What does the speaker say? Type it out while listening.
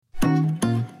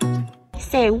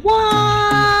Say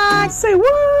what? Say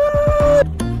what?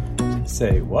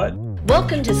 Say what?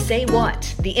 Welcome to Say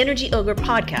What, the Energy Ogre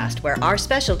podcast, where our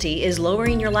specialty is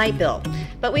lowering your light bill.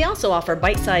 But we also offer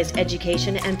bite-sized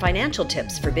education and financial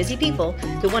tips for busy people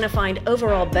who want to find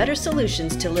overall better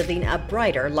solutions to living a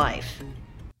brighter life.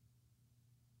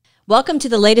 Welcome to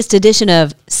the latest edition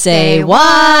of Say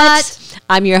What?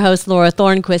 I'm your host, Laura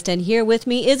Thornquist, and here with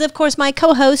me is, of course, my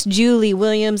co-host, Julie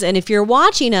Williams. And if you're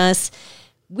watching us,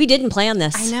 we didn't plan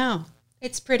this. I know.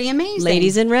 It's pretty amazing.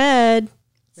 Ladies in red.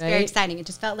 It's very exciting. It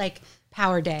just felt like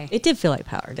Power Day. It did feel like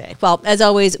Power Day. Well, as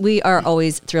always, we are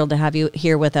always thrilled to have you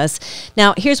here with us.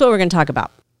 Now, here's what we're going to talk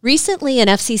about. Recently, an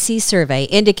FCC survey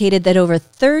indicated that over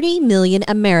 30 million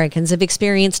Americans have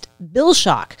experienced bill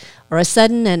shock, or a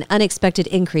sudden and unexpected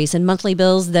increase in monthly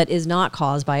bills that is not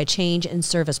caused by a change in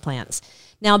service plans.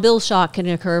 Now, bill shock can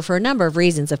occur for a number of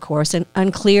reasons, of course, and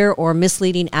unclear or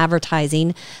misleading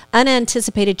advertising,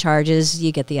 unanticipated charges,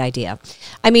 you get the idea.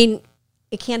 I mean,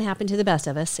 it can happen to the best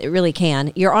of us. It really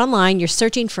can. You're online, you're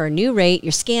searching for a new rate,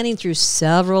 you're scanning through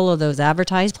several of those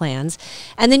advertised plans,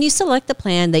 and then you select the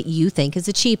plan that you think is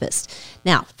the cheapest.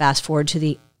 Now, fast forward to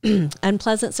the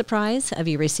unpleasant surprise of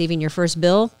you receiving your first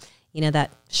bill. You know,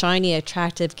 that shiny,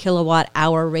 attractive kilowatt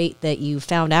hour rate that you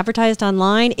found advertised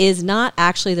online is not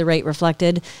actually the rate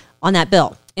reflected on that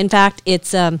bill. In fact,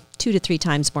 it's 2 to 3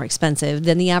 times more expensive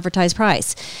than the advertised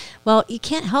price. Well, you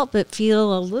can't help but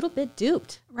feel a little bit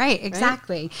duped. Right,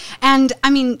 exactly. Right? And I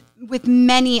mean, with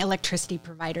many electricity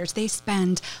providers, they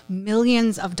spend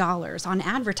millions of dollars on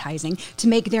advertising to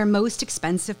make their most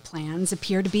expensive plans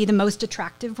appear to be the most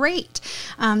attractive rate.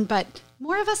 But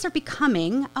more of us are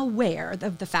becoming aware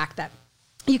of the fact that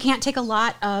you can't take a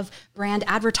lot of brand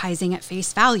advertising at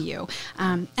face value.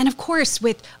 And of course,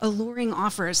 with alluring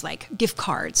offers like gift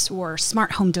cards or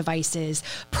smart home devices,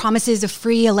 promises of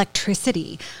free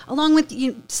electricity, along with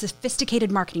sophisticated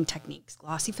marketing techniques,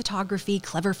 glossy photography,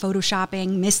 clever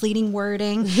photoshopping, misleading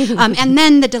wording, and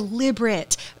then the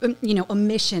deliberate,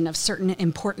 omission of certain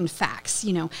important facts.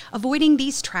 Avoiding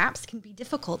these traps can be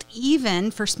difficult, even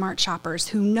for smart shoppers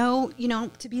who know,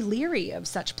 to be leery of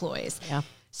such ploys. Yeah.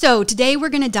 So today we're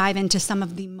going to dive into some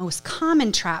of the most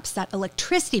common traps that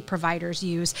electricity providers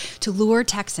use to lure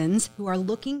Texans who are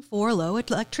looking for low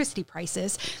electricity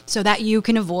prices so that you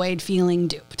can avoid feeling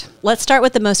duped. Let's start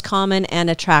with the most common and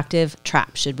attractive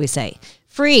trap, should we say.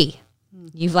 Free.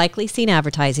 You've likely seen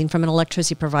advertising from an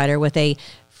electricity provider with a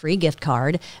free gift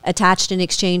card attached in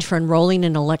exchange for enrolling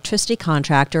in an electricity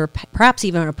contract, or perhaps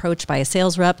even approached by a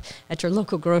sales rep at your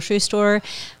local grocery store.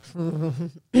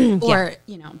 Or,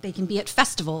 they can be at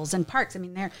festivals and parks. I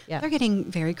mean, they're getting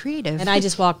very creative. And I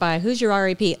just walk by, who's your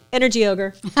REP? Energy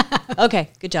Ogre. Okay,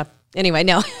 good job. Anyway,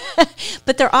 no.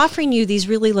 But they're offering you these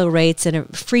really low rates and a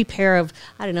free pair of,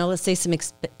 let's say some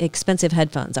expensive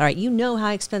headphones. All right, you know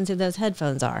how expensive those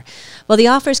headphones are. Well, the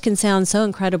offers can sound so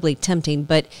incredibly tempting,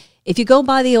 but if you go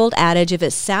by the old adage, if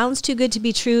it sounds too good to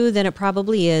be true, then it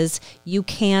probably is. You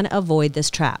can avoid this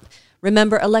trap.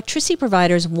 Remember, electricity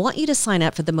providers want you to sign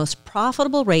up for the most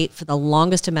profitable rate for the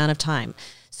longest amount of time.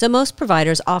 So most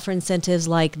providers offer incentives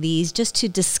like these just to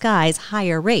disguise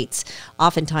higher rates,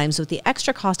 oftentimes with the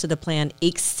extra cost of the plan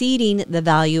exceeding the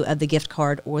value of the gift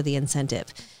card or the incentive.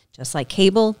 Just like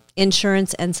cable,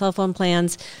 insurance, and cell phone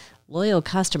plans, loyal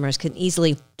customers can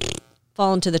easily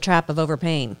fall into the trap of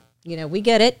overpaying. We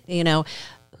get it.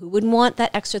 Who wouldn't want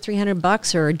that extra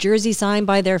 $300 or a jersey signed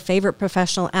by their favorite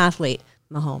professional athlete?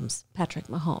 Patrick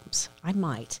Mahomes. I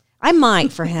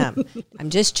might for him. I'm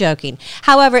just joking.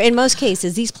 However, in most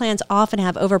cases, these plans often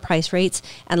have overpriced rates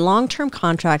and long-term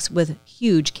contracts with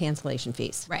huge cancellation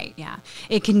fees. Right, yeah.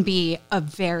 It can be a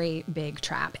very big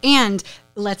trap. And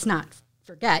let's not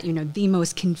forget, the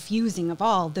most confusing of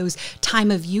all, those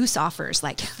time of use offers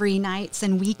like free nights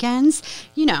and weekends.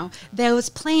 Those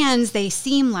plans, they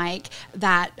seem like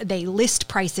that they list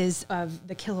prices of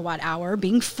the kilowatt hour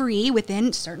being free within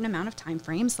a certain amount of time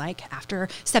frames, like after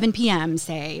 7 p.m.,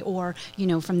 say, or,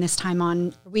 from this time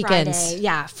on weekends. Friday.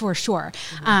 Yeah, for sure.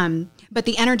 Mm-hmm. But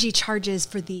the energy charges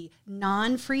for the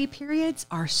non-free periods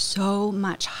are so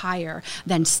much higher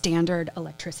than standard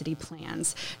electricity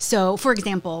plans. So, for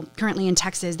example, currently in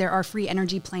Texas, there are free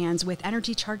energy plans with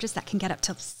energy charges that can get up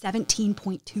to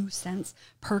 17.2 cents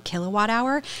per kilowatt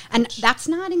hour. And that's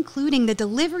not including the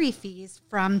delivery fees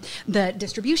from the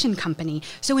distribution company.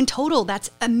 So in total, that's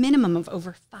a minimum of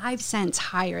over 5 cents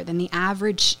higher than the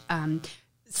average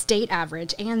state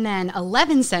average, and then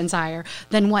 11 cents higher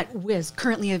than what was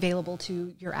currently available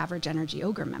to your average Energy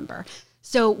Ogre member.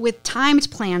 So with timed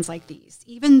plans like these,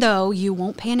 even though you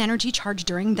won't pay an energy charge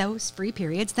during those free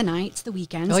periods, the nights, the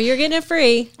weekends. Oh, you're getting it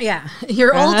free. Yeah.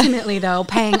 You're ultimately, though,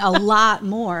 paying a lot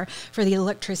more for the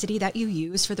electricity that you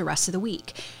use for the rest of the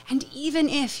week. And even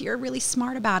if you're really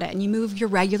smart about it and you move your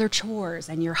regular chores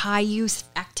and your high-use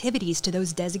activities to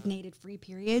those designated free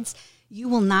periods, you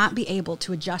will not be able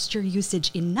to adjust your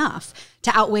usage enough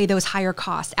to outweigh those higher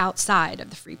costs outside of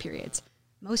the free periods.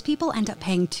 Most people end up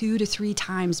paying 2 to 3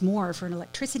 times more for an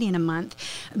electricity in a month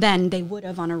than they would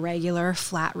have on a regular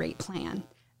flat rate plan.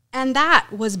 And that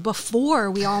was before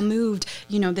we all moved,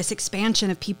 this expansion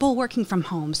of people working from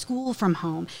home, school from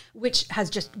home, which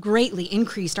has just greatly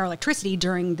increased our electricity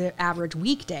during the average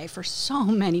weekday for so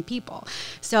many people.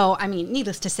 So,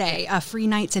 needless to say, a free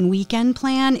nights and weekend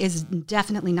plan is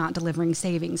definitely not delivering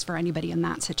savings for anybody in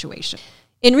that situation.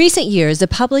 In recent years, the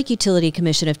Public Utility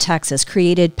Commission of Texas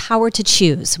created Power to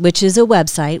Choose, which is a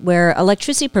website where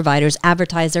electricity providers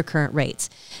advertise their current rates.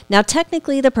 Now,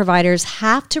 technically, the providers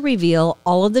have to reveal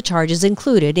all of the charges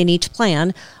included in each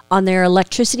plan on their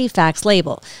electricity facts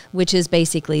label, which is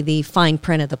basically the fine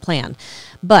print of the plan.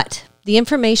 But the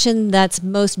information that's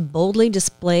most boldly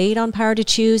displayed on Power to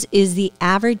Choose is the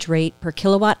average rate per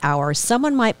kilowatt hour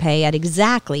someone might pay at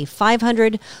exactly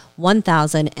 500,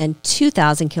 1,000, and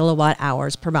 2,000 kilowatt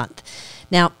hours per month.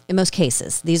 Now, in most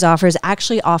cases, these offers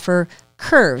actually offer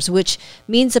curves, which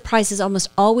means the price is almost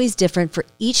always different for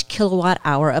each kilowatt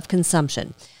hour of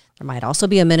consumption. There might also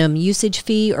be a minimum usage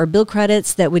fee or bill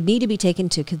credits that would need to be taken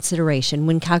into consideration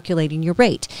when calculating your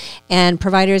rate. And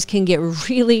providers can get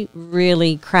really,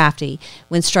 really crafty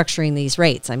when structuring these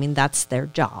rates. That's their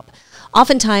job.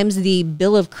 Oftentimes, the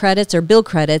bill of credits or bill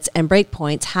credits and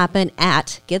breakpoints happen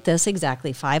at, get this,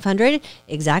 exactly 500,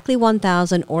 exactly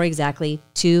 1,000, or exactly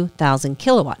 2,000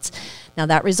 kilowatts. Now,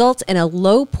 that results in a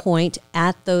low point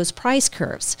at those price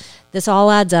curves. This all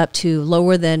adds up to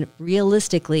lower than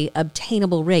realistically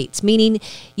obtainable rates, meaning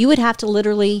you would have to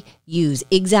literally use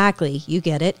exactly, you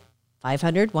get it,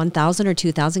 500, 1,000, or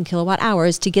 2,000 kilowatt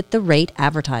hours to get the rate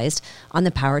advertised on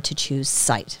the Power to Choose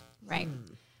site. Right.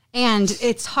 And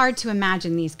it's hard to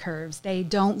imagine these curves. They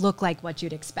don't look like what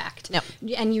you'd expect. No.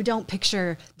 And you don't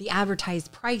picture the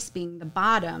advertised price being the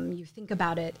bottom. You think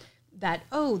about it that,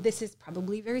 this is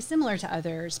probably very similar to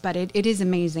others, but it is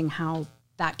amazing how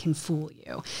that can fool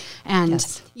you. And,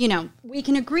 Yes. We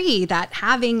can agree that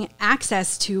having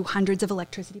access to hundreds of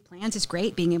electricity plans is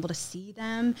great, being able to see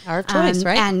them. Power of choice,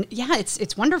 right? And yeah,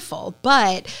 it's wonderful,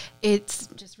 but it's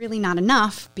just really not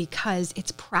enough because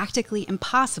it's practically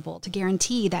impossible to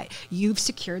guarantee that you've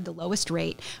secured the lowest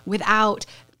rate without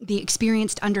the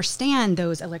experience to understand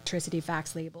those electricity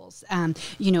facts labels,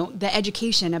 the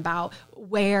education about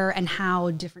where and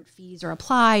how different fees are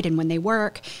applied and when they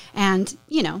work. And,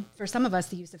 for some of us,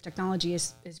 the use of technology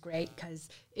is great because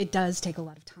it does take a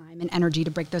lot of time and energy to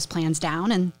break those plans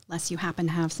down unless you happen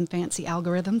to have some fancy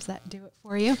algorithms that do it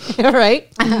for you. Right?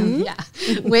 Yeah.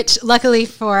 Which luckily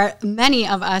for many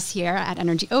of us here at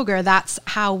Energy Ogre, that's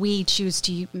how we choose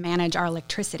to manage our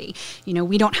electricity.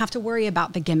 We don't have to worry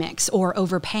about the gimmicks or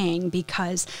overpaying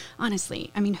because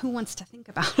honestly, who wants to think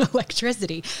about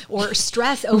electricity or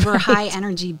stress over high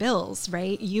energy bills,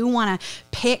 right? You want to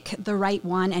pick the right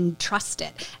one and trust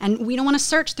it. And we don't want to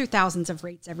search through thousands of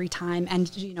rates every time and,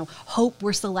 hope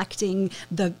we're selecting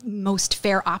the most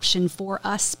fair option for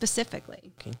us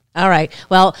specifically. Okay. All right.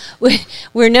 Well,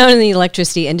 we're known in the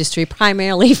electricity industry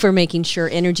primarily for making sure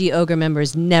Energy Ogre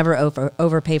members never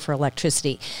overpay for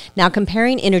electricity. Now,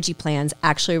 comparing energy plans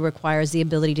actually requires the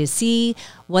ability to see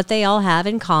what they all have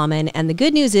in common. And the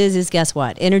good news is guess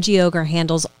what? Energy Ogre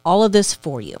handles all of this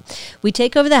for you. We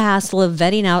take over the hassle of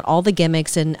vetting out all the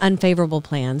gimmicks and unfavorable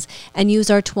plans and use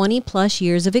our 20 plus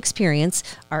years of experience,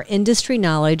 our industry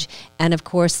knowledge, and of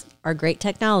course, our great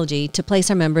technology to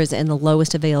place our members in the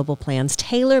lowest available plans,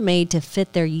 tailor-made to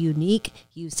fit their unique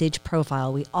usage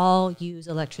profile. We all use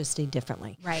electricity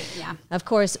differently. Right, yeah. Of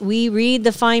course, we read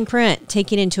the fine print,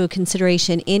 taking into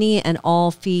consideration any and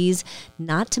all fees.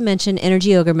 Not to mention,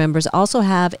 Energy Ogre members also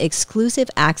have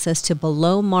exclusive access to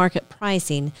below-market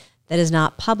pricing that is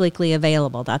not publicly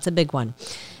available. That's a big one.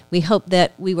 We hope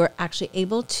that we were actually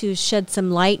able to shed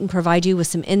some light and provide you with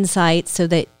some insights so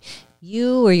that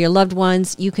you or your loved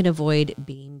ones, you can avoid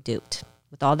being duped.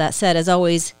 With all that said, as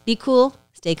always, be cool,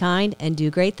 stay kind, and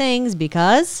do great things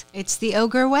because it's the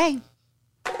Ogre way.